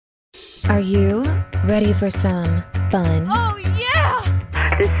Are you ready for some fun? Oh,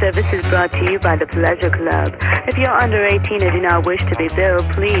 yeah! This service is brought to you by the Pleasure Club. If you're under 18 and do not wish to be billed,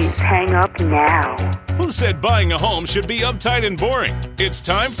 please hang up now. Who said buying a home should be uptight and boring? It's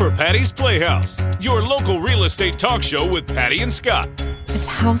time for Patty's Playhouse, your local real estate talk show with Patty and Scott. It's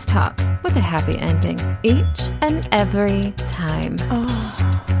house talk with a happy ending each and every time.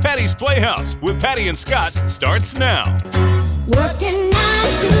 Patty's Playhouse with Patty and Scott starts now. Working 9 to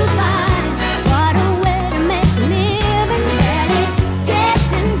 5, what a way to make a living. Barely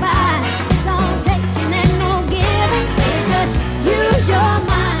getting by, it's all taking and no giving. They just use your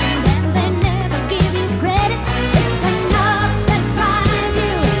mind and they never give you credit. It's enough to drive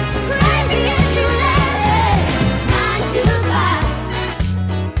you crazy if you let it. 9 to 5.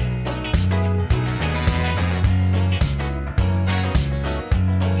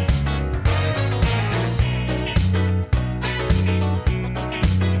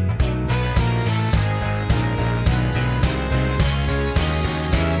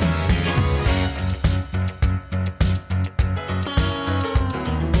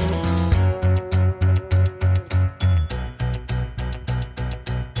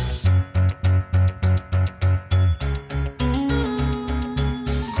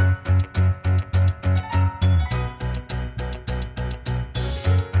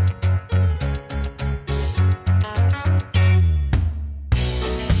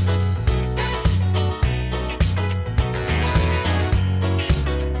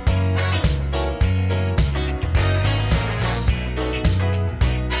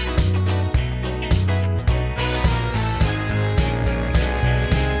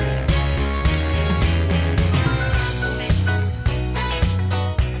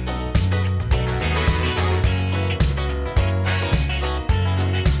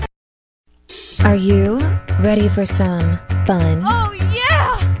 Are you ready for some fun? Oh,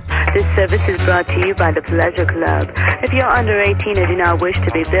 yeah! This service is brought to you by the Pleasure Club. If you're under 18 and do not wish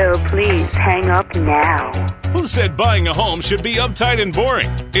to be billed, please hang up now. Who said buying a home should be uptight and boring?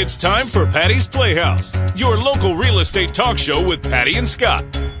 It's time for Patty's Playhouse, your local real estate talk show with Patty and Scott.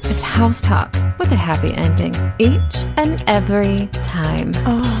 It's house talk with a happy ending each and every time.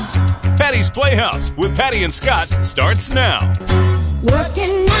 Patty's Playhouse with Patty and Scott starts now.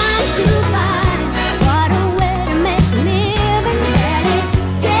 Working 9 to 5, what a way to make a living. Barely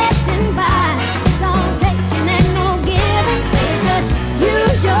getting by, it's all taking and no giving. They just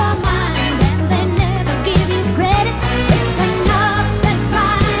use your mind and they never give you credit. It's enough to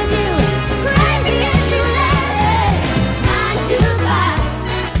drive you crazy if you let it. 9 to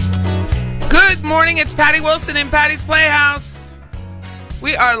 5. Good morning, it's Patty Wilson in Patty's Playhouse.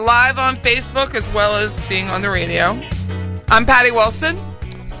 We are live on Facebook as well as being on the radio. I'm Patty Wilson.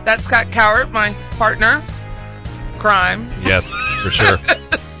 That's Scott Cowart, my partner. Crime. Yes, for sure.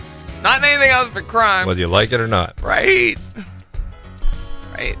 Not anything else but crime. Whether you like it or not. Right.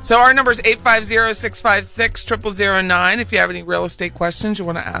 Right. So our number is 850-656-0009 if you have any real estate questions you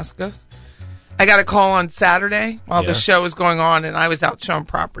want to ask us. I got a call on Saturday while the show was going on, and I was out showing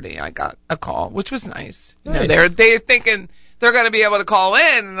property. I got a call, which was nice. You know, they're thinking they're going to be able to call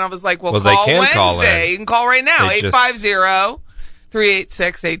in, and I was like, well call they can Wednesday. Call in. You can call right now,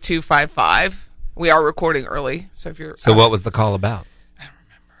 850-386-8255. We are recording early, so if you're... So what was the call about? I don't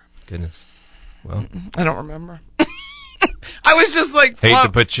remember. Goodness. Well, I don't remember. I was just like... hate to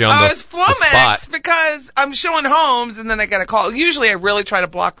put you on I the was flummoxed spot. because I'm showing homes, and then I get a call. Usually I really try to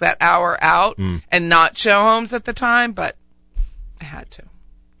block that hour out and not show homes at the time, but I had to.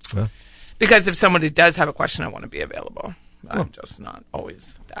 Well. Because if somebody does have a question, I want to be available. I'm just not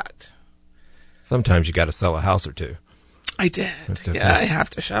always that. Sometimes you got to sell a house or two. I did. Okay. Yeah, I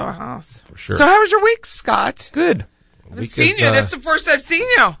have to show a house. For sure. So how was your week, Scott? Good. I haven't seen you. This is the first I've seen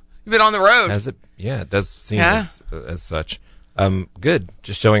you. You've been on the road. Has it? Yeah, it does seem as such. Good.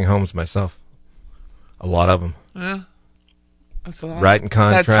 Just showing homes myself. A lot of them. Yeah. That's a lot. Writing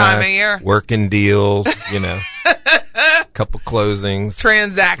contracts. That time of year. Working deals, couple closings.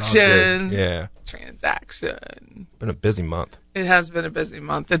 Transactions. Yeah. Transaction. Been a busy month. It has been a busy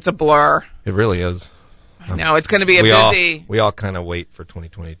month. It's a blur. It really is. I know. It's going to be a busy... We all kind of wait for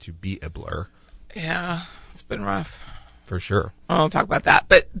 2020 to be a blur. Yeah. It's been rough. For sure. I'll talk about that.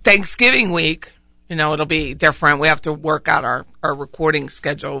 But Thanksgiving week, it'll be different. We have to work out our recording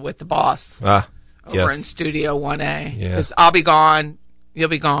schedule with the boss over in Studio 1A. Yeah. Because I'll be gone. You'll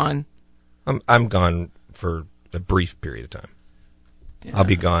be gone. I'm gone for a brief period of time. Yeah. I'll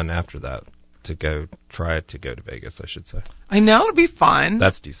be gone after that to try to go to Vegas, I should say. I know. It'll be fun.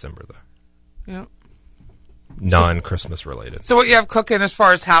 That's December, though. Yeah. Non-Christmas related. So what you have cooking as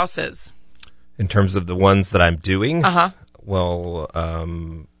far as houses? In terms of the ones that I'm doing? Uh-huh. Well,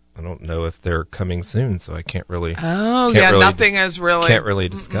 I don't know if they're coming soon, so I can't really. Oh, nothing is really. Can't really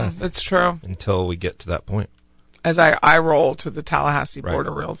discuss. That's true. Until we get to that point. As I roll to the Tallahassee Board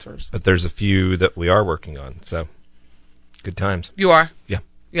of Realtors. But there's a few that we are working on, so good times. You are? Yeah.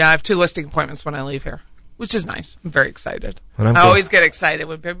 Yeah, I have 2 listing appointments when I leave here, which is nice. I'm very excited. I always get excited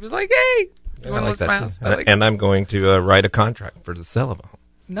when people are like, hey, you want to list my house? And I'm going to write a contract for the sale of a home.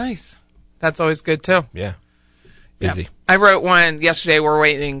 Nice. That's always good, too. Yeah. Busy. Yeah. I wrote one yesterday. We're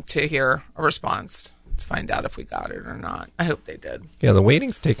waiting to hear a response to find out if we got it or not. I hope they did. Yeah, the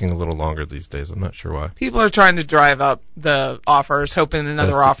waiting's taking a little longer these days. I'm not sure why. People are trying to drive up the offers, hoping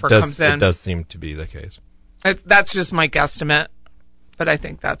another offer comes in. It does seem to be the case. That's just my guesstimate, but I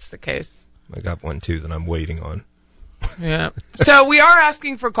think that's the case. I got one, too, that I'm waiting on. Yeah. So we are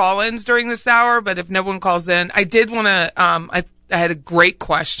asking for call-ins during this hour, but if no one calls in, I did want to, I had a great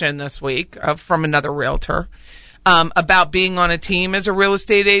question this week from another realtor about being on a team as a real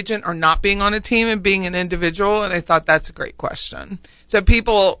estate agent or not being on a team and being an individual. And I thought that's a great question. So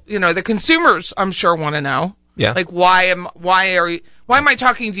people, the consumers, I'm sure, want to know. Yeah. Like, why am I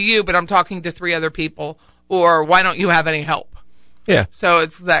talking to you, but I'm talking to 3 other people? Or why don't you have any help? Yeah. So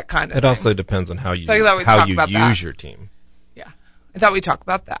it's that kind of thing. It also depends on how you use your team. Yeah. I thought we'd talk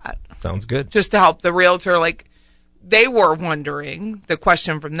about that. Sounds good. Just to help the realtor, they were wondering, the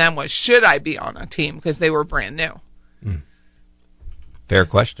question from them was, should I be on a team? Because they were brand new. Fair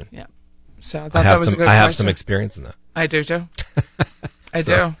question. Yeah. So I thought that was a good question. I have some experience in that. I do too. I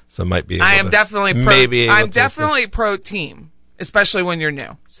do. So might be. I am definitely pro team, especially when you're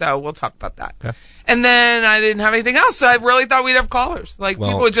new. So we'll talk about that. Okay. And then I didn't have anything else, so I really thought we'd have callers.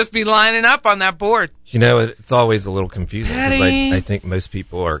 People would just be lining up on that board. It's always a little confusing because Patty. I think most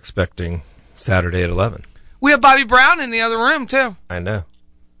people are expecting Saturday at 11. We have Bobby Brown in the other room too. I know.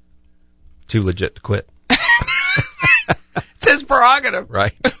 Too legit to quit. It's his prerogative.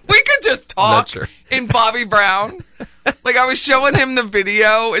 Right. We could just talk in Bobby Brown. I was showing him the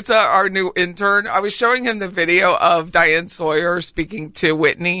video. It's our new intern. I was showing him the video of Diane Sawyer speaking to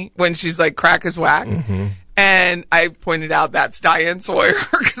Whitney when she's like, crack is whack. Mm-hmm. And I pointed out that's Diane Sawyer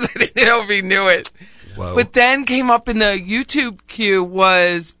because I didn't know if he knew it. Whoa. But then came up in the YouTube queue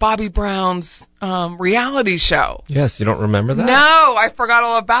was Bobby Brown's reality show. Yes, you don't remember that? No, I forgot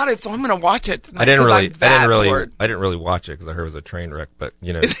all about it, so I'm going to watch it tonight. I didn't really watch it because I heard it was a train wreck. But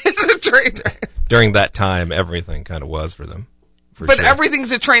it's a train wreck. During that time, everything kind of was for them. But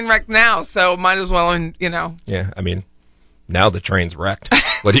everything's a train wreck now, so might as well, Yeah, I mean, now the train's wrecked.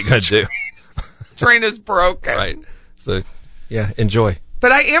 What are you going to do? Train is broken. Right. So, yeah, enjoy.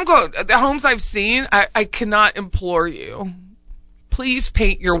 But I am going, the homes I've seen, I cannot implore you. Please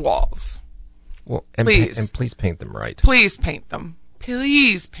paint your walls. Well, please. And please paint them right. Please paint them.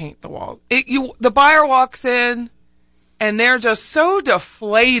 Please paint the walls. The buyer walks in and they're just so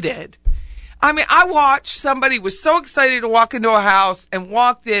deflated. I mean, I watched somebody was so excited to walk into a house and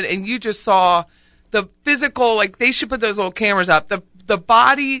walked in and you just saw the physical, they should put those little cameras up, the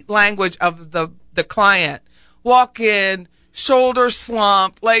body language of the client. Walk in, shoulder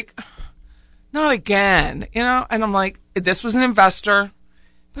slump, not again, and I'm like, this was an investor,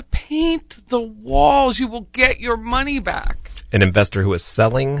 but paint the walls. You will get your money back. An investor who is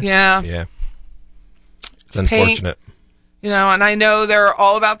selling? Yeah. Yeah. It's unfortunate. And I know they're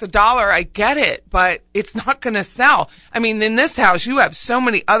all about the dollar. I get it, but it's not going to sell. I mean, in this house, you have so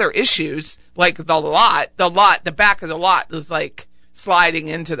many other issues, like the back of the lot is sliding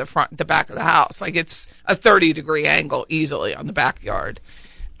into the back of the house. It's a 30-degree angle easily on the backyard.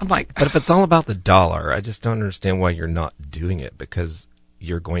 I'm like, but if it's all about the dollar, I just don't understand why you're not doing it, because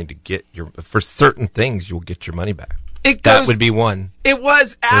you're going to get for certain things, you'll get your money back. That would be one. It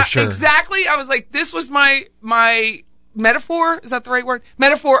was sure. Exactly. I was like, this was my metaphor. Is that the right word?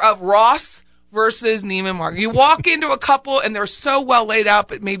 Metaphor of Ross versus Neiman Marcus. You walk into a couple and they're so well laid out,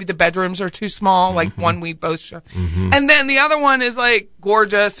 but maybe the bedrooms are too small. One we both show. Mm-hmm. And then the other one is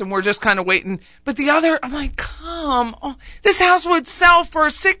gorgeous and we're just kind of waiting. But the other, I'm like, come on. This house would sell for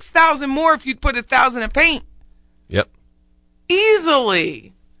 $6,000 more if you'd put $1,000 in paint. Yep.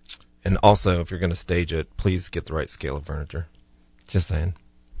 Easily. And also, if you're going to stage it, please get the right scale of furniture. Just saying.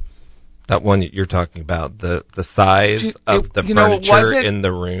 That one you're talking about, the size of the furniture in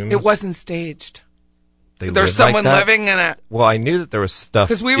the room. It wasn't staged. There's someone living in it. Well, I knew that there was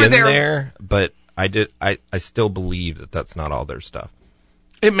stuff we were there, but I still believe that that's not all their stuff.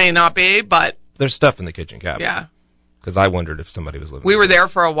 It may not be, but there's stuff in the kitchen cabinet. Yeah. Because I wondered if somebody was living. We were there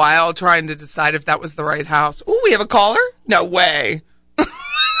for a while trying to decide if that was the right house. Ooh, we have a caller? No way.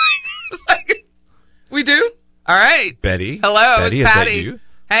 We do? All right. Betty. Hello, Betty, it's Patty. Is that you?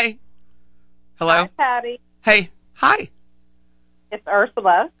 Hey. Hello. Hi, Patty. Hey. Hi. It's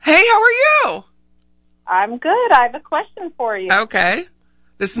Ursula. Hey, how are you? I'm good. I have a question for you. Okay.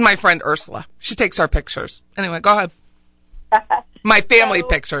 This is my friend Ursula. She takes our pictures. Anyway, go ahead. My family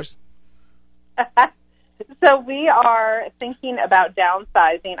pictures. So we are thinking about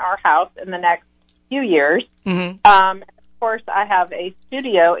downsizing our house in the next few years. Mm-hmm. Of course, I have a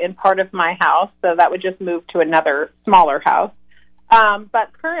studio in part of my house, so that would just move to another smaller house.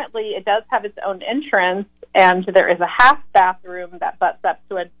 But currently, it does have its own entrance, and there is a half bathroom that butts up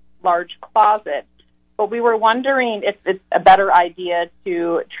to a large closet. But we were wondering if it's a better idea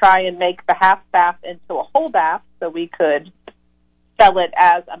to try and make the half bath into a whole bath so we could sell it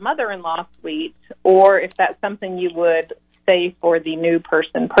as a mother-in-law suite, or if that's something you would say for the new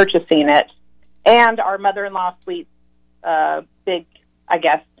person purchasing it. And our mother-in-law suite's big, I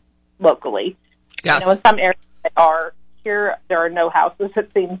guess, locally. Yes. You know, in some areas that are here, there are no houses,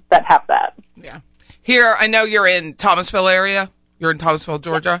 it seems, that have that. Yeah. Here, I know you're in Thomasville area. You're in Thomasville,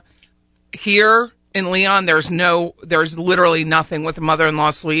 Georgia. Yeah. Here in Leon, there's literally nothing with a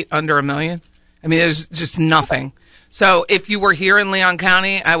mother-in-law suite under $1 million. I mean, there's just nothing. So if you were here in Leon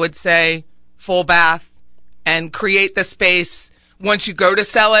County, I would say full bath and create the space. Once you go to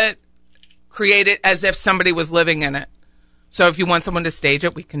sell it, create it as if somebody was living in it. So if you want someone to stage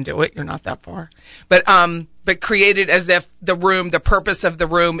it, we can do it. You're not that far. But create it as if the purpose of the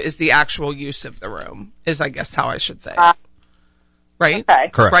room is the actual use of the room, is I guess how I should say it. Right? Okay.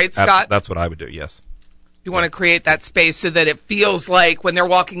 Correct. Right, Scott? That's what I would do, yes. You want to create that space so that it feels like when they're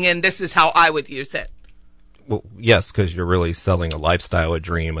walking in, this is how I would use it. Well, yes, because you're really selling a lifestyle, a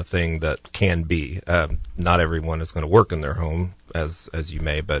dream, a thing that can be. Not everyone is going to work in their home, as you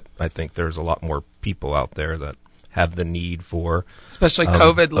may, but I think there's a lot more people out there that have the need for... Especially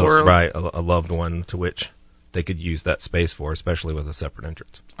COVID, Laura. Right, a loved one to which they could use that space for, especially with a separate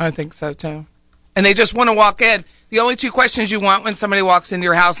entrance. I think so, too. And they just want to walk in. The only two questions you want when somebody walks into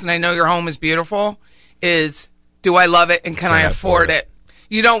your house, and I know your home is beautiful, is, do I love it and can I afford it?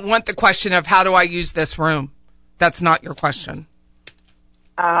 You don't want the question of, how do I use this room? That's not your question.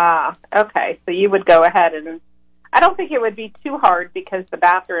 Okay. So you would go ahead and... I don't think it would be too hard because the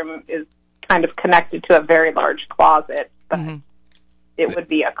bathroom is kind of connected to a very large closet, but it would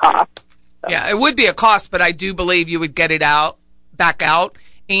be a cost. So. Yeah, it would be a cost, but I do believe you would get it back out,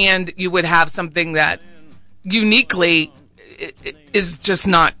 and you would have something that uniquely is just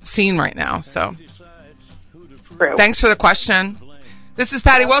not seen right now. So, True. Thanks for the question. This is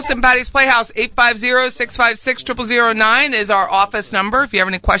Patty Wilson, Patty's Playhouse. 850-656-0009 is our office number. If you have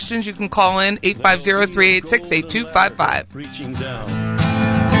any questions, you can call in 850-386-8255. Reaching down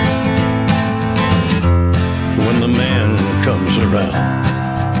when the man comes around.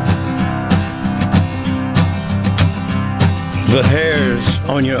 The hairs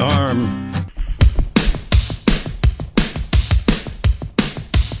on your arm.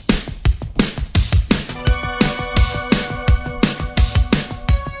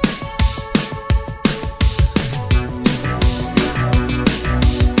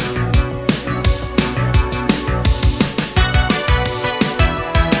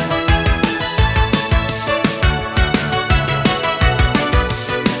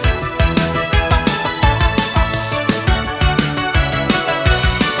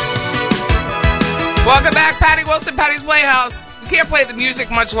 Welcome back, Patty Wilson, Patty's Playhouse. We can't play the music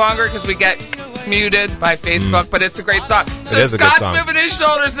much longer because we get muted by Facebook, but it's a great song. So it is a good Scott's song. moving his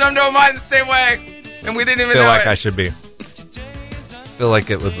shoulders, and I'm doing mine the same way, and we didn't even feel know like it. I should be. Feel like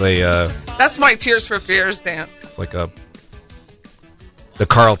it was a... That's my Tears for Fears dance. It's like the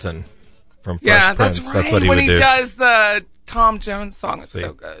Carlton from Fresh Prince. That's right. That's what he when would he do. does the Tom Jones song, it's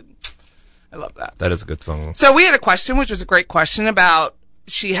so good. I love that. That is a good song. So we had a question, which was a great question, about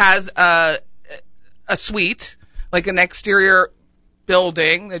she has a suite, like an exterior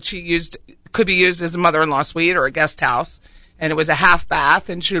building that could be used as a mother-in-law suite or a guest house, and it was a half bath,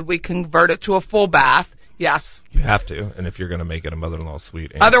 and should we convert it to a full bath? Yes. You have to, and if you're going to make it a mother-in-law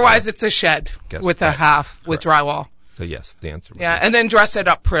suite. Otherwise, it's a shed with a half, with drywall. So yes, the answer would be and then dress it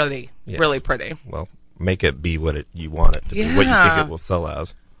up pretty, yes. Really pretty. Well, make it be what you want it to be, what you think it will sell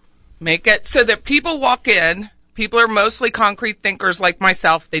as. Make it so that people walk in. People are mostly concrete thinkers like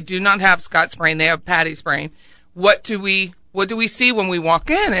myself. They do not have Scott's brain. They have Patty's brain. What do we see when we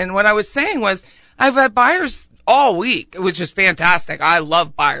walk in? And what I was saying was, I've had buyers all week, which is fantastic. I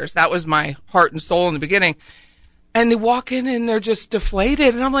love buyers. That was my heart and soul in the beginning. And they walk in and they're just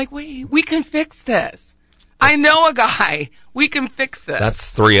deflated. And I'm like, wait, we can fix this. I know a guy. We can fix this.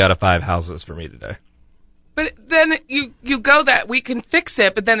 That's 3 out of 5 houses for me today. But then you go that we can fix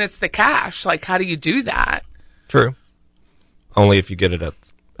it, but then it's the cash. Like, how do you do that? True. Only if you get it at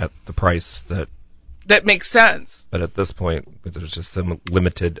the price that that makes sense. But at this point, there's just some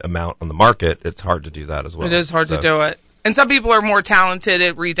limited amount on the market. It's hard to do that as well. It is hard to do it. And some people are more talented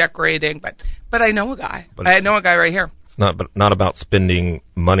at redecorating, but I know a guy. I know a guy right here. It's not about spending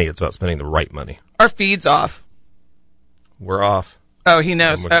money. It's about spending the right money. Our feed's off. We're off. Oh, he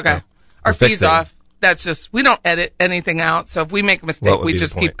knows. Okay. Our feed's fixated. off. That's just, we don't edit anything out. So if we make a mistake, we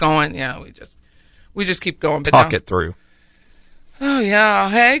just keep going. Yeah, we just keep going. But Talk it through. Oh, yeah.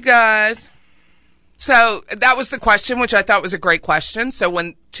 Hey, guys. So that was the question, which I thought was a great question. So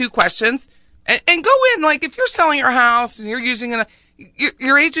when 2 questions, and go in, like if you're selling your house and you're using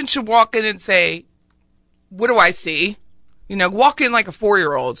your agent should walk in and say, what do I see? You know, walk in like a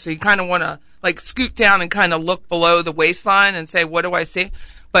 4-year-old. So you kind of want to like scoot down and kind of look below the waistline and say, what do I see?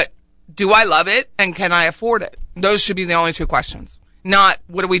 But do I love it and can I afford it? Those should be the only 2 questions. Not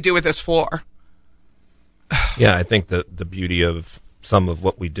what do we do with this floor? Yeah, I think the beauty of some of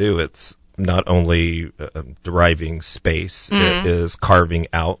what we do, it's not only deriving space, it is carving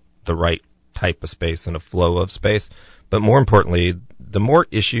out the right type of space and a flow of space. But more importantly, the more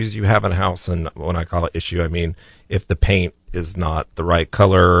issues you have in a house, and when I call it issue, I mean if the paint is not the right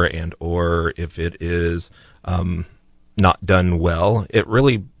color and or if it is not done well, it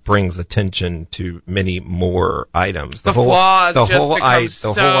really brings attention to many more items. The flaws just become the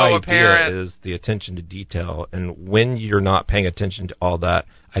so whole idea apparent. is the attention to detail, and when you're not paying attention to all that,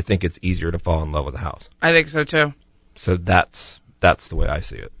 I think it's easier to fall in love with a house. I think so too. So that's the way I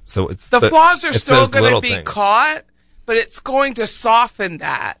see it. So it's the flaws are still going to be things. caught, but it's going to soften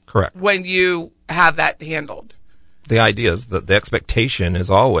that. Correct. When you have that handled. The idea is that the expectation is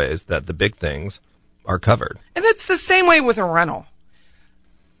always that the big things are covered. And it's the same way with a rental.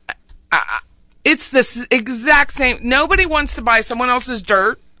 It's the exact same. Nobody wants to buy someone else's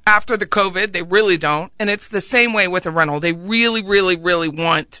dirt after the COVID. They really don't. And it's the same way with a rental. They really, really, really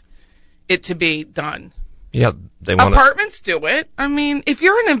want it to be done. Yeah, they want Apartments do it. I mean, if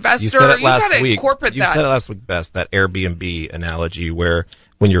you're an investor, you got to incorporate that. You said it last week best, that Airbnb analogy where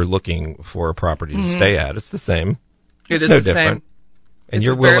when you're looking for a property to stay at, it's the same. It is no the different. same. And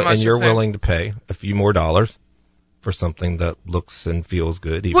you're willing to pay a few more dollars for something that looks and feels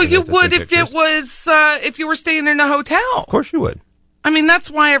good. Even Well, you if it's would in if pictures. it was if you were staying in a hotel. Of course you would. I mean, that's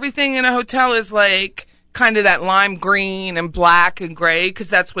why everything in a hotel is like kind of that lime green and black and gray, because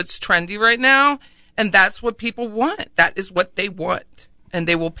that's what's trendy right now. And that's what people want. That is what they want. And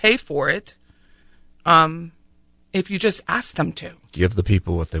they will pay for it if you just ask them to. Give the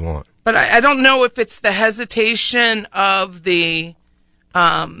people what they want. But I don't know if it's the hesitation of the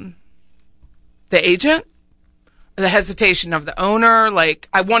agent, the hesitation of the owner. Like,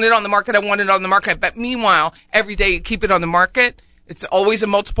 I want it on the market. But meanwhile, every day you keep it on the market, it's always a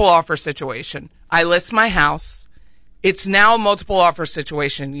multiple offer situation. I list my house. It's now a multiple offer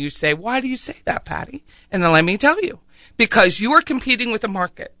situation. You say, why do you say that, Patty? And then let me tell you. Because you are competing with the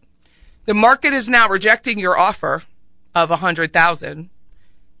market. The market is now rejecting your offer of $100,000.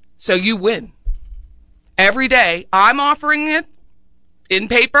 So you win. Every day, I'm offering it in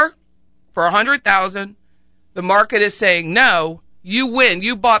paper for $100,000. The market is saying, no, you win.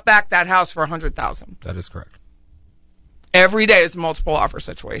 You bought back that house for $100,000. That is correct. Every day is a multiple offer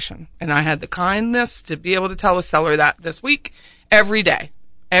situation. And I had the kindness to be able to tell a seller that this week. Every day.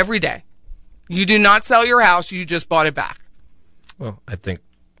 Every day. You do not sell your house. You just bought it back. Well, I think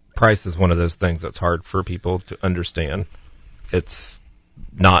price is one of those things that's hard for people to understand. It's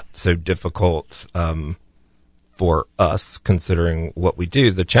not so difficult for us considering what we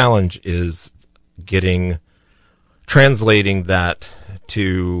do. The challenge is translating that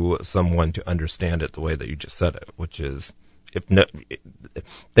to someone to understand it the way that you just said it, which is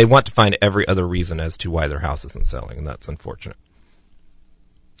they want to find every other reason as to why their house isn't selling, and that's unfortunate.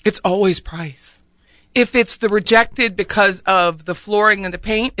 It's always price. If it's the rejected because of the flooring and the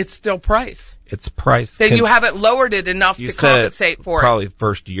paint, it's still price. It's price. Then you haven't lowered it enough to compensate for it. Probably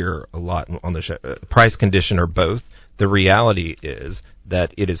first year a lot on the show. Price, condition, or both. The reality is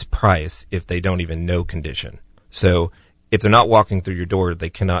that it is price if they don't even know condition. So if they're not walking through your door, they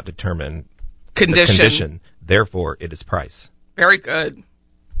cannot determine the condition. Therefore, it is price. Very good.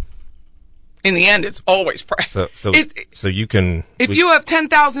 In the end, it's always price. So you can. If you have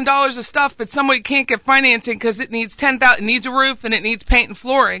 $10,000 of stuff, but somebody can't get financing because it needs it needs a roof and it needs paint and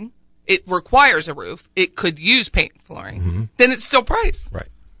flooring. It requires a roof. It could use paint and flooring. Mm-hmm. Then it's still price. Right.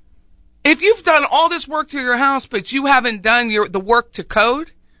 If you've done all this work to your house, but you haven't done the work to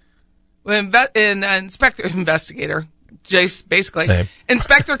code, investigator, Jace, basically, same.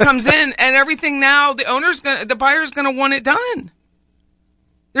 Inspector comes in and everything now, the buyer's gonna want it done.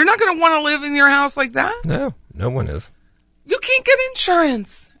 They're not gonna want to live in your house like that. No one is. You can't get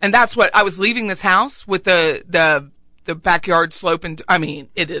insurance. And that's what I was leaving this house with the backyard slope. And I mean,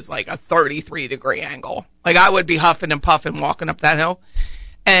 it is like a 33-degree angle. Like I would be huffing and puffing walking up that hill.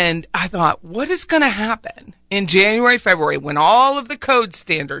 And I thought, what is going to happen in January, February when all of the code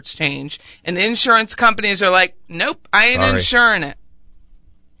standards change and the insurance companies are like, nope, I ain't insuring it.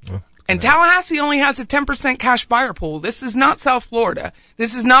 And Tallahassee only has a 10% cash buyer pool. This is not South Florida.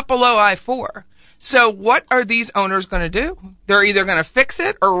 This is not below I-4. So what are these owners going to do? They're either going to fix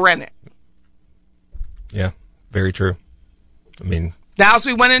it or rent it. Yeah, very true. I mean, the house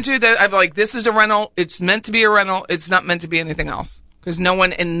we went into, I'm like, this is a rental. It's meant to be a rental. It's not meant to be anything else. Because no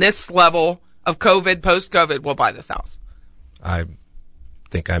one in this level of COVID, post-COVID, will buy this house. I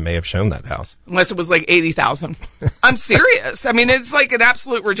think I may have shown that house. Unless it was like $80,000. I'm serious. I mean, it's like an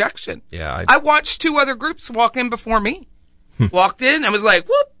absolute rejection. Yeah. I watched 2 other groups walk in before me. Walked in and was like,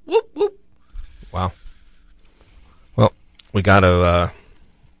 whoop, whoop, whoop. Wow. Well, we gotta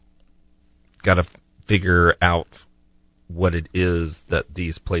figure out what it is that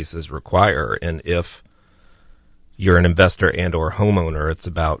these places require, and if you're an investor and or homeowner, it's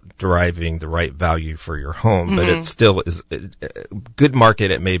about driving the right value for your home. But it still is a good market.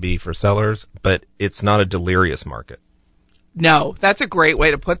 It may be for sellers, but it's not a delirious market. No, that's a great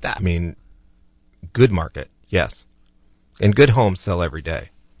way to put that. I mean, good market, yes. And good homes sell every day.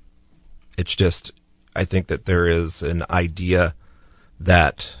 It's just, I think that there is an idea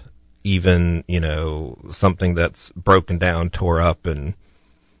that even, something that's broken down, tore up, and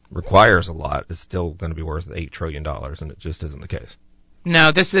requires a lot is still going to be worth $8 trillion, and it just isn't the case.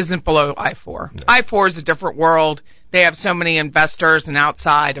 No, this isn't below I-4. No. I-4 is a different world. They have so many investors and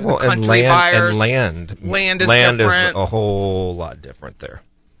outside of the country buyers. And land is different. Land is a whole lot different there.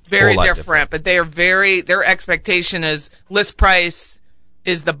 Very different, but they are their expectation is list price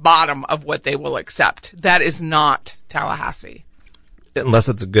is the bottom of what they will accept. That is not Tallahassee. Unless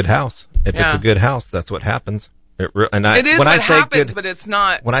it's a good house. If it's a good house, that's what happens. It is what happens, but it's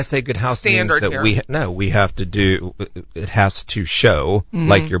not. When I say good house, means that we have to do. It has to show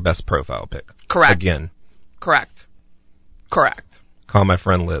like your best profile pic. Correct. Again. Correct. Call my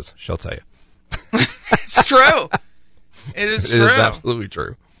friend Liz. She'll tell you. It's true. It is true. It is absolutely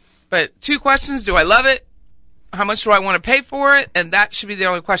true. But 2 questions: do I love it? How much do I want to pay for it? And that should be the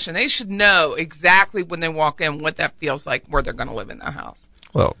only question. They should know exactly when they walk in what that feels like, where they're going to live in that house.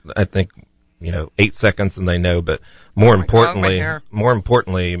 Well, I think 8 seconds and they know, but more importantly,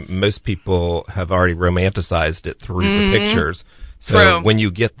 most people have already romanticized it through the pictures. So when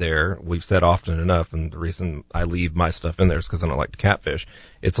you get there, we've said often enough, and the reason I leave my stuff in there is because I don't like to catfish.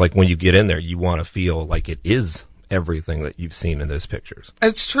 It's like when you get in there, you want to feel like it is everything that you've seen in those pictures.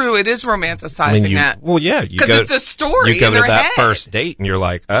 It's true. It is romanticizing that. Well, yeah. Because it's a story you go in their to that head. first date and you're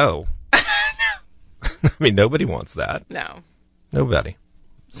like, oh. I mean, nobody wants that. No. Nobody.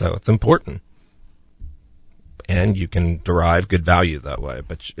 So it's important. And you can derive good value that way.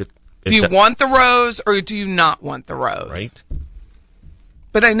 But do you want the rose or do you not want the rose? Right.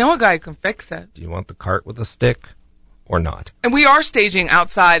 But I know a guy who can fix it. Do you want the cart with a stick or not? And we are staging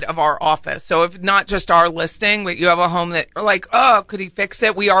outside of our office. So if not just our listing, but you have a home that are like, oh, could he fix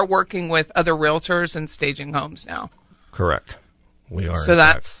it? We are working with other realtors and staging homes now. Correct. We are. So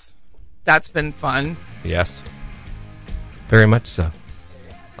that's been fun. Yes. Very much so.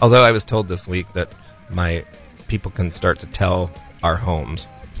 Although I was told this week that my people can start to tell our homes.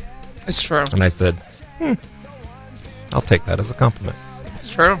 It's true. And I said, I'll take that as a compliment. It's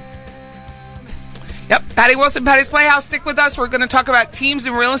true. Yep. Patty Wilson, Patty's Playhouse. Stick with us. We're going to talk about teams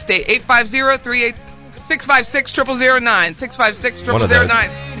in real estate. 850-656-0009.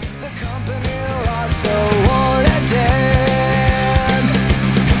 656-0009.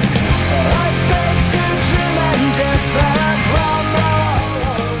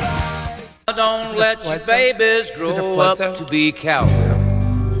 Don't let your babies grow up to be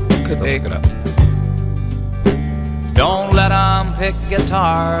cowboys. Could be. Don't let them pick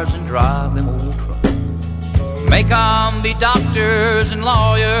guitars and drive them old trucks. Make them be doctors and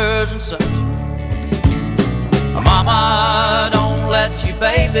lawyers and such. Mama, don't let your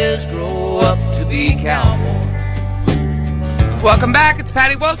babies grow up to be cowboys. Welcome back. It's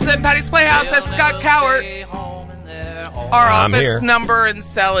Patty Wilson, Patty's Playhouse. That's Scott Cowart. Our office number and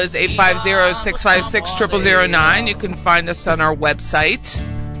cell is 850-656-0009. You can find us on our website,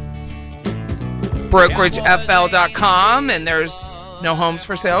 brokeragefl.com, and there's no homes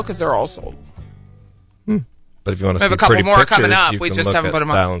for sale because they're all sold. But if you want to see a couple pretty more pictures, coming up. you We can just look haven't at put them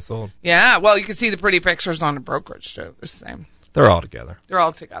Style up. and Sold. Yeah, well, you can see the pretty pictures on the brokerage too. It's the same. They're all together. They're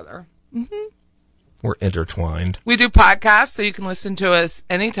all together. Mm-hmm. We're intertwined. We do podcasts, so you can listen to us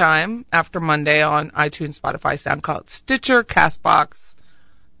anytime after Monday on iTunes, Spotify, SoundCloud, Stitcher, CastBox,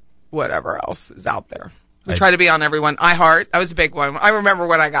 whatever else is out there. We try to be on everyone. iHeart, that was a big one. I remember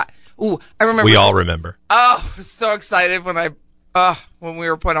when I got. I remember. We all remember. Oh, I was so excited when when we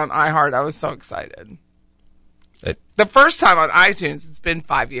were put on iHeart. I was so excited. The first time on iTunes, it's been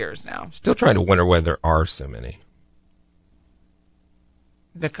 5 years now. Still trying to wonder why there are so many.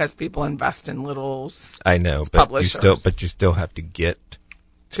 Because people invest in little. I know, but you still have to get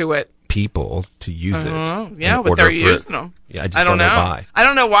to it. People to use it. Yeah, but they're using them. Yeah, I don't know why. I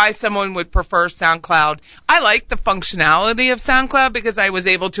don't know why someone would prefer SoundCloud. I like the functionality of SoundCloud because I was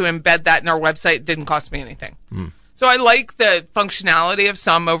able to embed that in our website. It didn't cost me anything. So I like the functionality of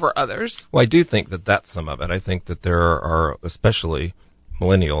some over others. Well, I do think that that's some of it. I think that there are especially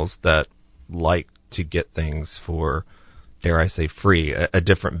millennials that like to get things for, dare I say, free, a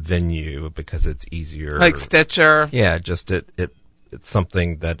different venue because it's easier. Like Stitcher. Yeah, just it's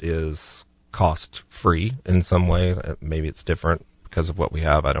something that is cost-free in some way. Maybe it's different because of what we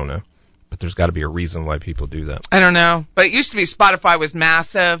have. I don't know. But there's got to be a reason why people do that. I don't know. But it used to be Spotify was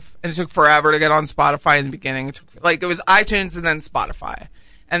massive, and it took forever to get on Spotify in the beginning. It was iTunes and then Spotify.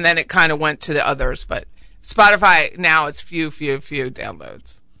 And then it kind of went to the others. But Spotify, now it's few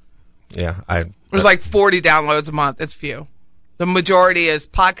downloads. Yeah. There's like 40 downloads a month. It's few. The majority is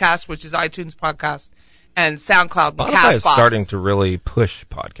podcast, which is iTunes podcast, and SoundCloud and CastBox. Spotify is starting to really push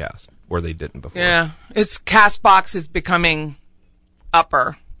podcasts where they didn't before. Yeah, it's CastBox is becoming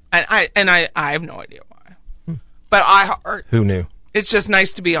upper, and I have no idea why. But iHeart. Who knew? It's just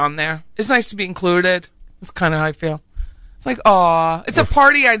nice to be on there. It's nice to be included. That's kind of how I feel. It's like, aw, it's a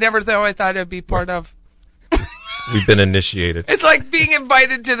party I never thought I'd be part of. We've been initiated. It's like being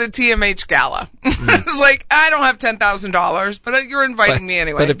invited to the TMH Gala. It's like, I don't have $10,000, but you're inviting me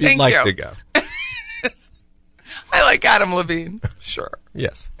anyway. But if you'd like to go. I like Adam Levine. Sure.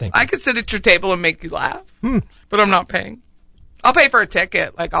 Yes, thank you. I could sit at your table and make you laugh, but I'm not paying. I'll pay for a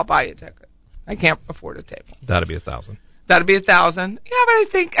ticket. Like, I'll buy you a ticket. I can't afford a table. That'd be $1,000. That'd be $1,000.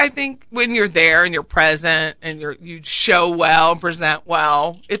 Yeah, but I think when you're there and you're present and you show well, present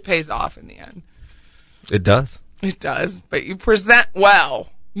well, it pays off in the end. It does. It does, but you present well.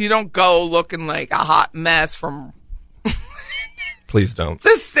 You don't go looking like a hot mess from... Please don't. It's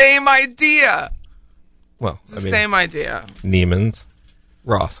the same idea. Well, it's the same idea. Neiman's,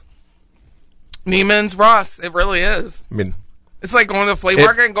 Ross. Neiman's, Ross. It really is. I mean... It's like going to the flea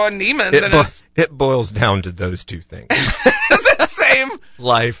market and going to Neiman's. It boils down to those two things. It's the same.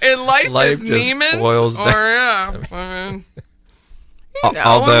 Life. In life is just Neiman's. Boils down. Or,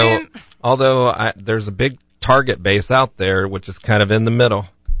 yeah. Although there's a big Target base out there, which is kind of in the middle.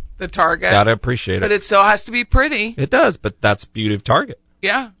 The Target. Gotta appreciate it. But it still has to be pretty. It does, but that's the beauty of Target.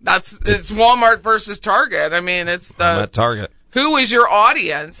 Yeah. It's Walmart versus Target. I mean, it's I'm at Target. Who is your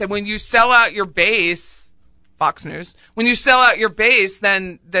audience? And when you sell out your base... Fox News. When you sell out your base,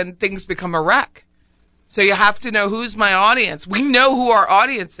 then things become a wreck. So you have to know who's my audience. We know who our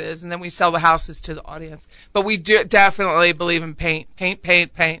audience is, and then we sell the houses to the audience. But we do definitely believe in paint. Paint.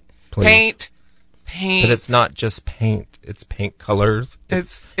 Please. Paint. But it's not just paint. It's paint colors.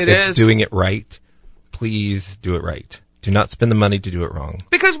 It's doing it right. Please do it right. Do not spend the money to do it wrong.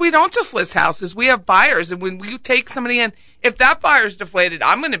 Because we don't just list houses. We have buyers. And when we take somebody in, if that buyer's deflated,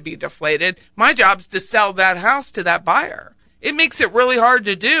 I'm going to be deflated. My job's to sell that house to that buyer. It makes it really hard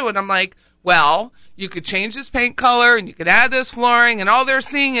to do. And I'm like, well, you could change this paint color and you could add this flooring. And all they're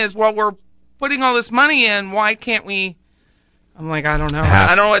seeing is, well, we're putting all this money in. Why can't we? I'm like, I don't know. I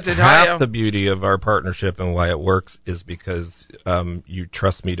don't know what to tell you. Half the beauty of our partnership and why it works is because you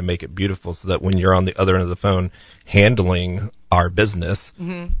trust me to make it beautiful so that when you're on the other end of the phone handling our business,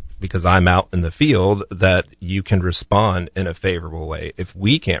 because I'm out in the field, that you can respond in a favorable way. If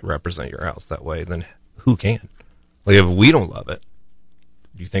we can't represent your house that way, then who can? Like, if we don't love it,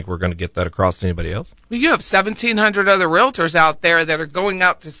 do you think we're going to get that across to anybody else? Well, you have 1,700 other realtors out there that are going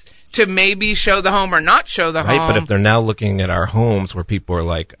out to maybe show the home or not show the home. Right, but if they're now looking at our homes where people are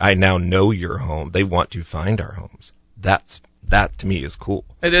like, I now know your home, they want to find our homes. That to me is cool.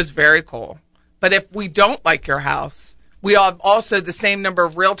 It is very cool. But if we don't like your house, we have also the same number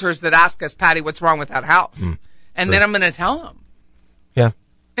of realtors that ask us, Patty, what's wrong with that house? And then I'm going to tell them. Yeah.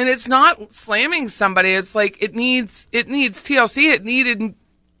 And it's not slamming somebody. It's like it needs TLC. It needed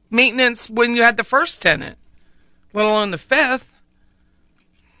maintenance when you had the first tenant, let alone the fifth.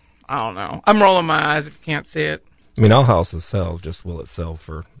 I don't know. I'm rolling my eyes if you can't see it. I mean, all houses sell. Just will it sell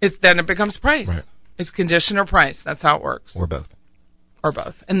for? Then it becomes price. Right. It's condition or price. That's how it works. Or both. Or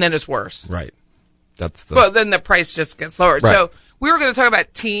both. And then it's worse. Right. But then the price just gets lower. Right. So we were going to talk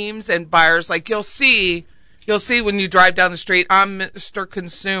about teams and buyers. Like you'll see when you drive down the street, I'm Mr.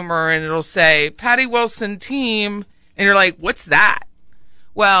 Consumer, and it'll say Patty Wilson team, and you're like, what's that?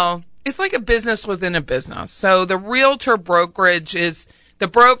 Well, it's like a business within a business. So the realtor brokerage is the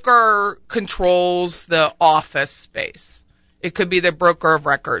broker controls the office space. It could be the broker of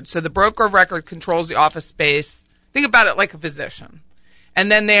record. So the broker of record controls the office space. Think about it like a physician.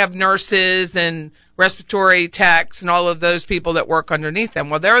 And then they have nurses and respiratory techs and all of those people that work underneath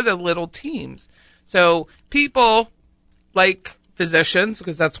them. Well, they're the little teams. So people like physicians,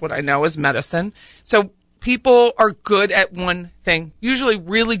 because that's what I know is medicine. So people are good at one thing, usually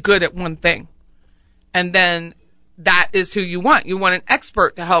really good at one thing. And then that is who you want. You want an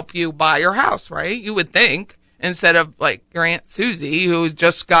expert to help you buy your house, right? You would think. Instead of like your Aunt Susie, who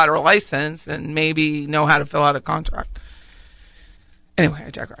just got her license and maybe know how to fill out a contract. Anyway, I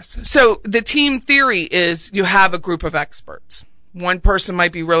digress. So the team theory is you have a group of experts. One person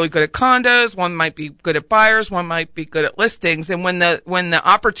might be really good at condos, one might be good at buyers, one might be good at listings. And when the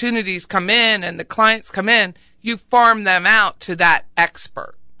opportunities come in and the clients come in, you farm them out to that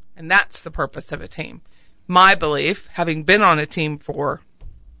expert. And that's the purpose of a team. My belief, having been on a team for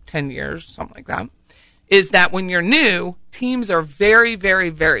 10 years, something like that, is that when you're new, teams are very, very,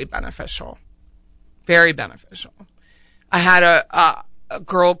 very beneficial. Very beneficial. I had a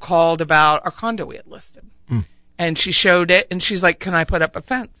girl called about our condo we had listed. And she showed it, and she's like, can I put up a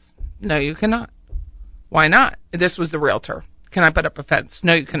fence? No, you cannot. Why not? This was the realtor. Can I put up a fence?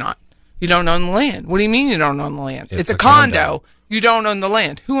 No, you cannot. You don't own the land. What do you mean you don't own the land? It's a condo. You don't own the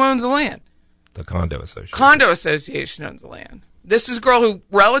land. Who owns the land? The condo association. Condo association owns the land. This is a girl who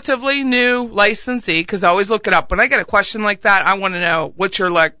relatively new licensee, because I always look it up. When I get a question like that, I want to know what's your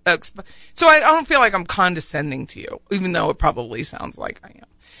so I don't feel like I'm condescending to you, even though it probably sounds like I am.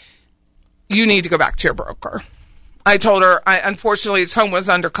 You need to go back to your broker. I told her, unfortunately, his home was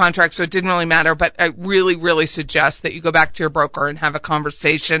under contract, so it didn't really matter, but I really, really suggest that you go back to your broker and have a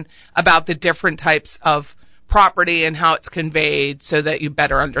conversation about the different types of property and how it's conveyed so that you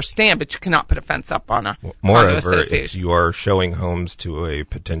better understand, but you cannot put a fence up on a condo association. If you are showing homes to a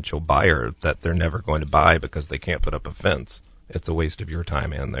potential buyer that they're never going to buy because they can't put up a fence, it's a waste of your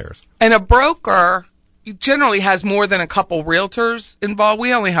time and theirs. And a broker generally has more than a couple realtors involved.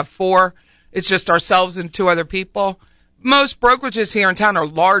 We only have 4. It's just ourselves and 2 other people. Most brokerages here in town are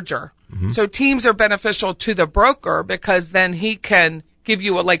larger. Mm-hmm. So teams are beneficial to the broker because then he can give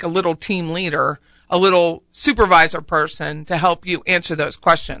you a little team leader, a little supervisor person to help you answer those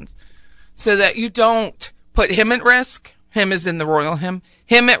questions so that you don't put him at risk. Him is in the royal him.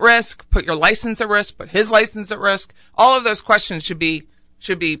 Him at risk, put your license at risk, put his license at risk. All of those questions should be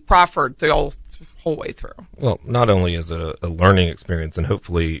proffered the whole way through. Well, not only is it a learning experience and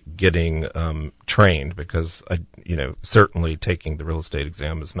hopefully getting trained, because certainly taking the real estate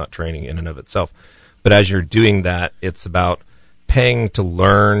exam is not training in and of itself, but as you're doing that, it's about paying to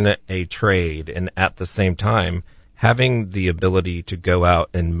learn a trade and at the same time having the ability to go out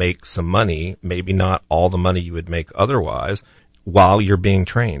and make some money, maybe not all the money you would make otherwise, while you're being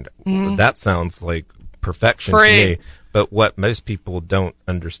trained. Mm-hmm. That sounds like perfection to me. But what most people don't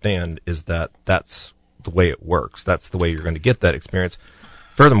understand is that that's the way it works. That's the way you're going to get that experience.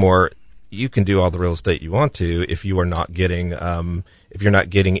 Furthermore, you can do all the real estate you want to if you are not getting, if you're not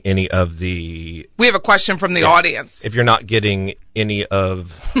getting any of the. We have a question from the audience. If you're not getting any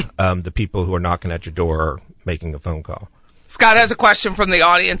of the people who are knocking at your door or making a phone call. Scott has a question from the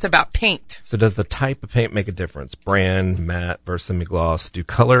audience about paint. So does the type of paint make a difference? Brand, matte versus semi-gloss? Do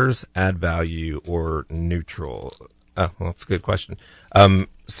colors add value or neutral? Oh, well, that's a good question.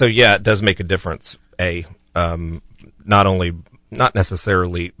 So yeah, it does make a difference. Not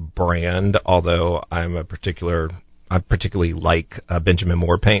necessarily brand, although I particularly like Benjamin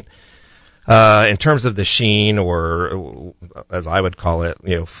Moore paint. In terms of the sheen, or as I would call it,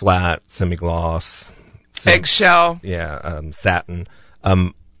 flat, semi-gloss, eggshell, satin.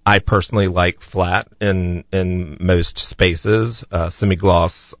 I personally like flat in most spaces,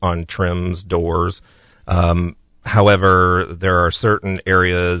 semi-gloss on trims, doors. However, there are certain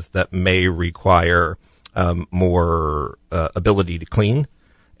areas that may require more ability to clean,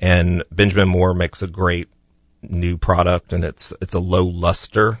 and Benjamin Moore makes a great new product, and it's a low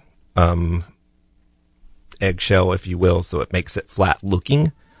luster eggshell, if you will, so it makes it flat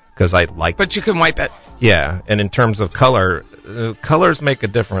looking. Because I like, but you can wipe it. Yeah, and in terms of color, colors make a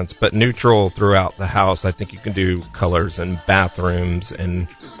difference, but neutral throughout the house. I think you can do colors in bathrooms and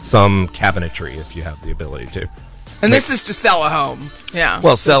some cabinetry if you have the ability to. And this is to sell a home, yeah.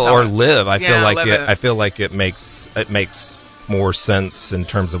 Well, sell or live. I feel like it makes more sense in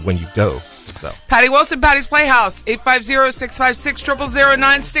terms of when you go So Patty Wilson, Patty's Playhouse,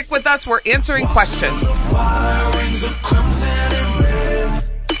 850-656-0009. Stick with us. We're answering questions.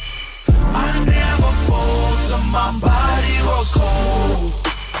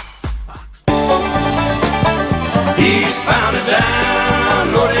 Eastbound and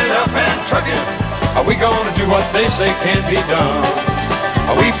down, loaded up and trucking. Are we gonna do what they say can't be done?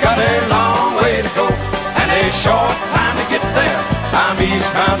 We've got a long way to go and a short time to get there. I'm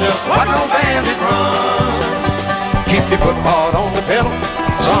eastbound, just watch no bandit run. Keep your foot hard on the pedal,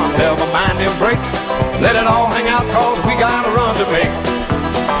 son, never mind them brakes. Let it all hang out, cause we got a run to make.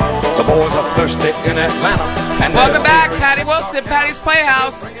 The boys are thirsty in Atlanta. And welcome back, Patty Wilson, Patty's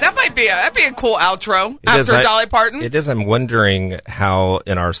Playhouse. That'd be a cool outro after Dolly Parton. It is. I'm wondering how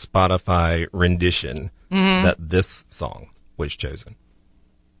in our Spotify rendition that this song was chosen.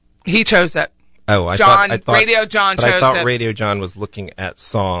 He chose it. Oh, I thought Radio John chose it. I thought Radio John was looking at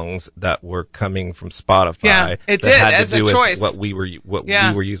songs that were coming from Spotify. Yeah, it did had as to do a choice. With what we were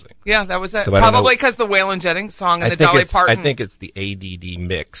using. Yeah, that was it. So probably because the Waylon Jennings song and the Dolly Parton. I think it's the ADD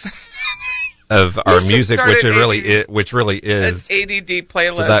mix of our music, which really is an ADD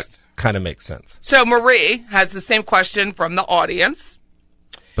playlist. So that kind of makes sense. So Marie has the same question from the audience.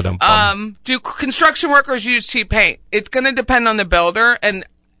 Do construction workers use cheap paint? It's going to depend on the builder. And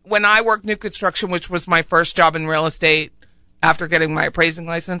when I worked new construction, which was my first job in real estate after getting my appraising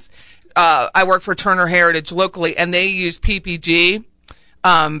license, I worked for Turner Heritage locally, and they use PPG,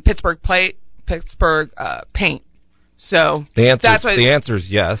 Pittsburgh paint. So the answer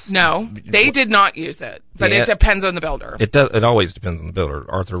is yes. No, they did not use it, but it depends on the builder. It always depends on the builder.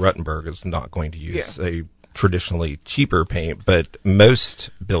 Arthur Ruttenberg is not going to use a traditionally cheaper paint, but most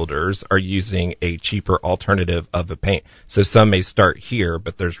builders are using a cheaper alternative of a paint. So some may start here,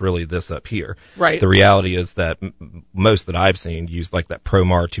 but there's really this up here. Right. The reality is that most that I've seen use like that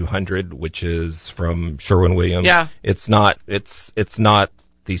Promar 200, which is from Sherwin-Williams. Yeah. It's not the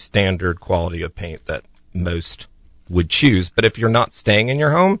standard quality of paint that most would choose. But if you're not staying in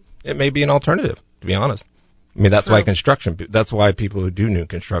your home, it may be an alternative, to be honest. I mean, that's why that's why people who do new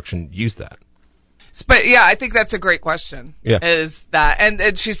construction use that. But yeah, I think that's a great question. Yeah. Is that,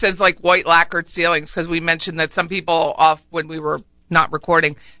 and she says like white lacquered ceilings, because we mentioned that some people off when we were not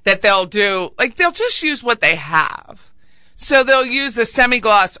recording that they'll just use what they have. So they'll use a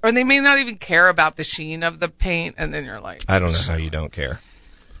semi-gloss, or they may not even care about the sheen of the paint, and then you're like, I don't know how you don't care.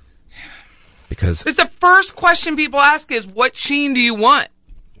 Because it's the first question people ask is, what sheen do you want?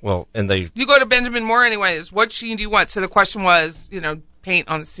 Well, you go to Benjamin Moore anyways, what sheen do you want? So the question was, paint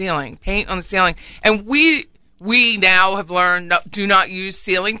on the ceiling. And we now have learned, do not use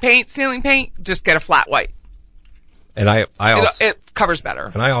ceiling paint. Ceiling paint, just get a flat white. And I also, it covers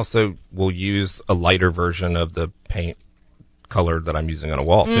better. And I also will use a lighter version of the paint color that I'm using on a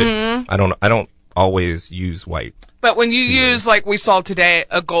wall too. Mm-hmm. I don't always use white. But when you use, like we saw today,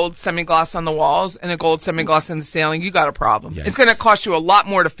 a gold semi-gloss on the walls and a gold semi-gloss in the ceiling, you got a problem. Yikes. It's going to cost you a lot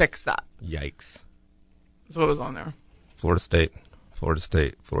more to fix that. Yikes. That's what was on there. Florida State.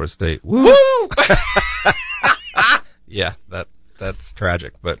 Woo! Yeah, that's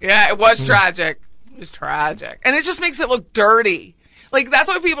tragic. But yeah, it was tragic. It was tragic. And it just makes it look dirty. Like, that's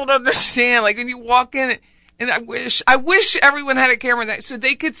what people don't understand. Like, when you walk in, and I wish everyone had a camera that so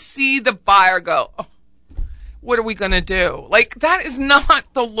they could see the buyer go, oh, what are we going to do? Like, that is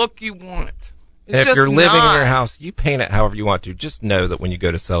not the look you want. It's if you're living not. in your house, you paint it however you want to. Just know that when you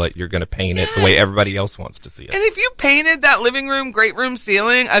go to sell it, you're going to paint it the way everybody else wants to see it. And if you painted that living room, great room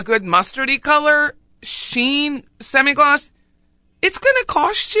ceiling a good mustardy color, sheen, semi-gloss, it's going to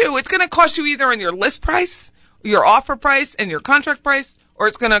cost you. It's going to cost you either on your list price, your offer price, and your contract price, or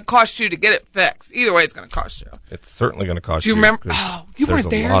it's going to cost you to get it fixed. Either way, it's going to cost you. It's certainly going to cost you. Do you remember? Oh, you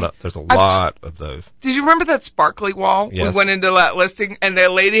weren't there. There's a lot of those. Did you remember that sparkly wall? Yes. We went into that listing, and the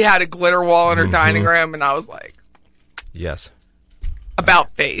lady had a glitter wall in her dining room, and I was like, yes.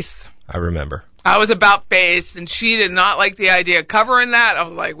 About face. I remember. I was about face, and she did not like the idea of covering that. I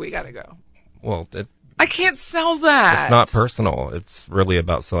was like, we got to go. Well, I can't sell that. It's not personal. It's really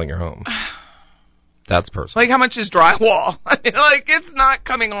about selling your home. That's personal. Like, how much is drywall? I mean, like, it's not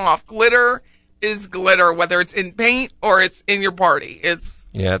coming off. Glitter is glitter, whether it's in paint or it's in your party.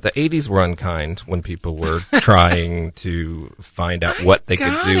 Yeah, the 80s were unkind when people were trying to find out what they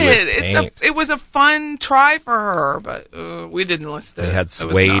could do with paint. It was a fun try for her, but we didn't list it. They had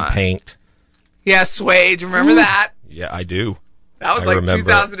suede paint. Yeah, suede. Do you remember that? Yeah, I do. That was like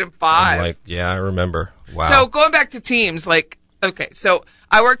 2005. I remember. Wow. So going back to teams, okay, so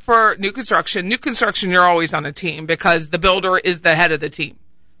I work for new construction. New construction, you're always on a team because the builder is the head of the team.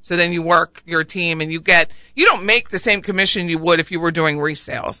 So then you work your team and you don't make the same commission you would if you were doing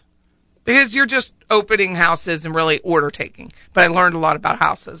resales. because you're just opening houses and really order taking. But I learned a lot about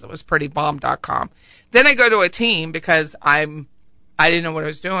houses. It was prettybomb.com. Then I go to a team because I didn't know what I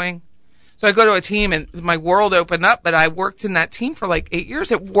was doing. So I go to a team and my world opened up, but I worked in that team for like 8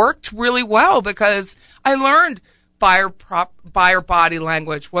 years. It worked really well because I learned buyer body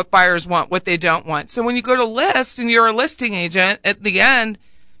language, what buyers want, what they don't want. So when you go to list and you're a listing agent at the end,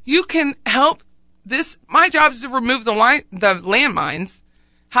 you can help this. My job is to remove the landmines.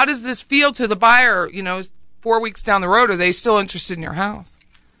 How does this feel to the buyer, 4 weeks down the road? Are they still interested in your house?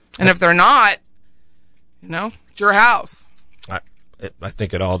 And if they're not, it's your house. I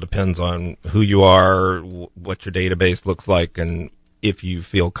think it all depends on who you are, what your database looks like, and if you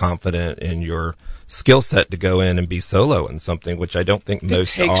feel confident in your skill set to go in and be solo in something, which I don't think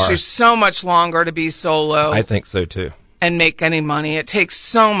most are. It takes you so much longer to be solo. I think so too. And make any money. It takes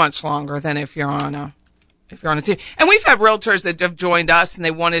so much longer than if you're on a team. And we've had realtors that have joined us and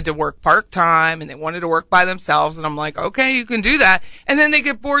they wanted to work part-time and they wanted to work by themselves. And I'm like, okay, you can do that. And then they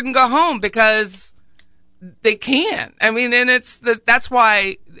get bored and go home because they can. I mean, and that's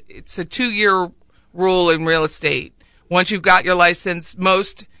why it's a 2-year rule in real estate. Once you've got your license,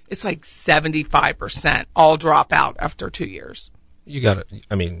 it's like 75% all drop out after 2 years. You got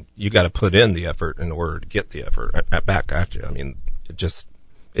to put in the effort in order to get the effort back at you. I mean,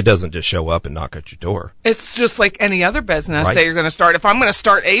 it doesn't just show up and knock at your door. It's just like any other business right. that you're going to start. If I'm going to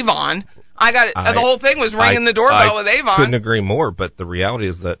start Avon, the whole thing was ringing the doorbell with Avon. I couldn't agree more, but the reality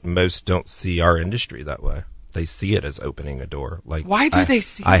is that most don't see our industry that way. They see it as opening a door. Like, why do they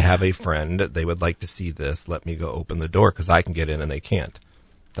see I that? have a friend, they would like to see this, let me go open the door because I can get in and they can't.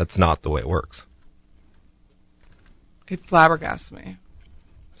 That's not the way it works. It flabbergasts me.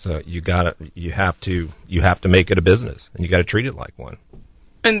 So you have to make it a business and you got to treat it like one.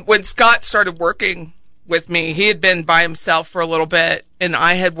 And when Scott started working with me, he had been by himself for a little bit, and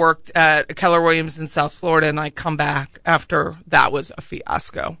I had worked at Keller Williams in South Florida, and I come back after that was a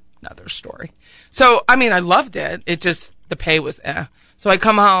fiasco. Another story. So, I mean, I loved it. It just, the pay was So I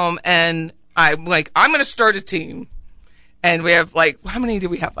come home and I'm like, I'm going to start a team. And we have how many do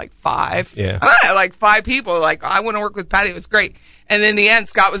we have? 5? Yeah. 5 people. I want to work with Patty. It was great. And in the end,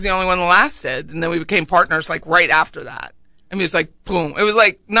 Scott was the only one that lasted. And then we became partners right after that. I mean, it was boom. It was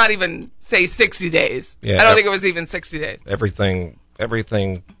not even, say, 60 days. Yeah, I don't think it was even 60 days. Everything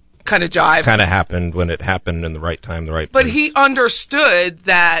kind of jive. Kind of happened when it happened in the right time, the right place. place. But he understood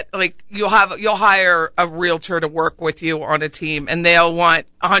that you'll hire a realtor to work with you on a team and they'll want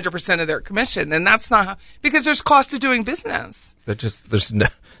 100% of their commission. And that's not because there's cost to doing business.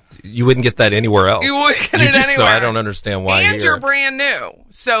 You wouldn't get that anywhere else. You wouldn't get it anywhere. So I don't understand why. And you're brand new.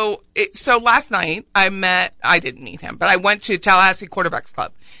 So last night I didn't meet him, but I went to Tallahassee Quarterbacks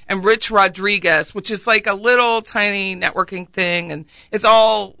Club. And Rich Rodriguez, which is a little tiny networking thing, and it's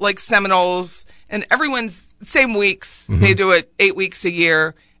all Seminoles, and everyone's same weeks. Mm-hmm. They do it 8 weeks a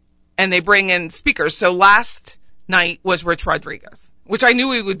year, and they bring in speakers. So last night was Rich Rodriguez, which I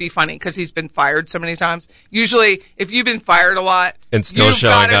knew he would be funny because he's been fired so many times. Usually, if you've been fired a lot and still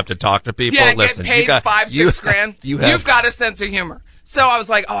showing up to talk to people, listen, get paid $5-6 grand. You've got a sense of humor. So I was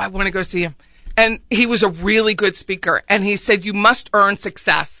like, I want to go see him. And he was a really good speaker. And he said, you must earn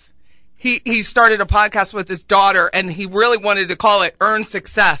success. He started a podcast with his daughter, and he really wanted to call it Earn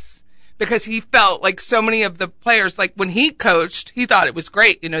Success because he felt like so many of the players, when he coached, he thought it was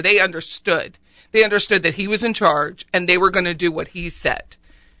great. They understood. They understood that he was in charge, and they were going to do what he said.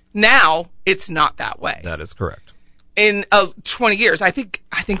 Now, it's not that way. That is correct. In 20 years, I think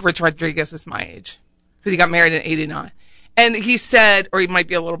Rich Rodriguez is my age because he got married in 89. And he said, or he might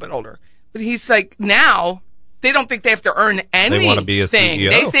be a little bit older, but he's now they don't think they have to earn anything. They want to be a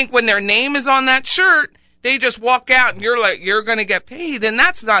CEO. They think when their name is on that shirt, they just walk out and you're going to get paid. And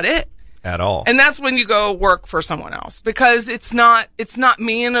that's not it. At all. And that's when you go work for someone else because it's not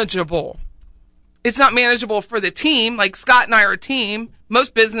manageable. It's not manageable for the team. Scott and I are a team.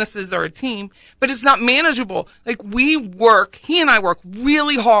 Most businesses are a team, but it's not manageable. He and I work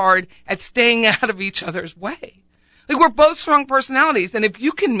really hard at staying out of each other's way. We're both strong personalities. And if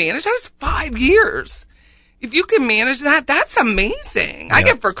you can manage, that was 5 years. If you can manage that, that's amazing. Yeah. I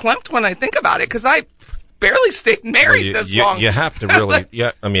get verklempt when I think about it because I barely stayed married this long. You have to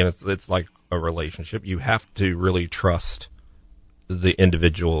really, I mean, it's like a relationship. You have to really trust the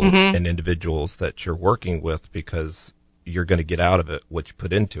individual mm-hmm. and individuals that you're working with because you're going to get out of it what you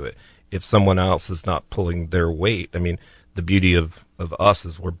put into it. If someone else is not pulling their weight, I mean, the beauty of us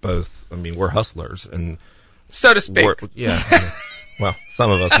is we're hustlers and so to speak. Well,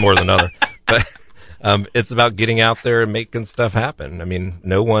 some of us more than others, but It's about getting out there and making stuff happen. I mean,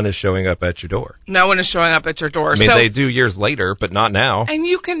 no one is showing up at your door. No one is showing up at your door. I mean, they do years later, but not now. And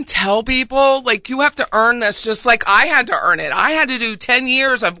you can tell people, like, you have to earn this just like I had to earn it. I had to do 10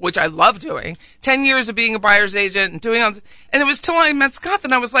 years of, which I love doing, 10 years of being a buyer's agent and doing, and it was till I met Scott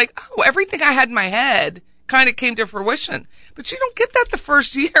that I was like, oh, everything I had in my head kind of came to fruition. But you don't get that the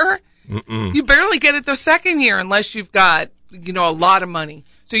first year. Mm-mm. You barely get it the second year unless you've got, a lot of money.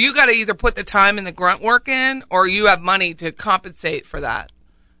 So you got to either put the time and the grunt work in, or you have money to compensate for that.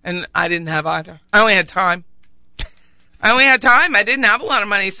 And I didn't have either. I only had time. I didn't have a lot of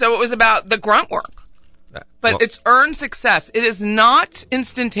money, so it was about the grunt work. But it's earned success. It is not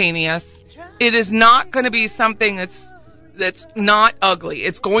instantaneous. It is not going to be something that's not ugly.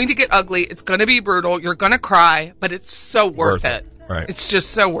 It's going to get ugly. It's going to be brutal. You're going to cry, but it's so worth it. Right. It's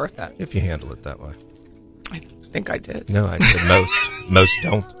just so worth it. If you handle it that way. I think I did. No, I said most. Most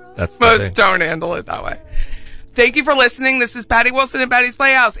don't. That's the most thing. Don't handle it that way. Thank you for listening. This is Patty Wilson at Patty's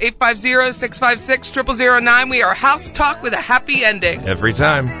Playhouse, 850-656-0009. We are House Talk with a happy ending. Every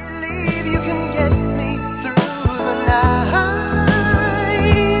time.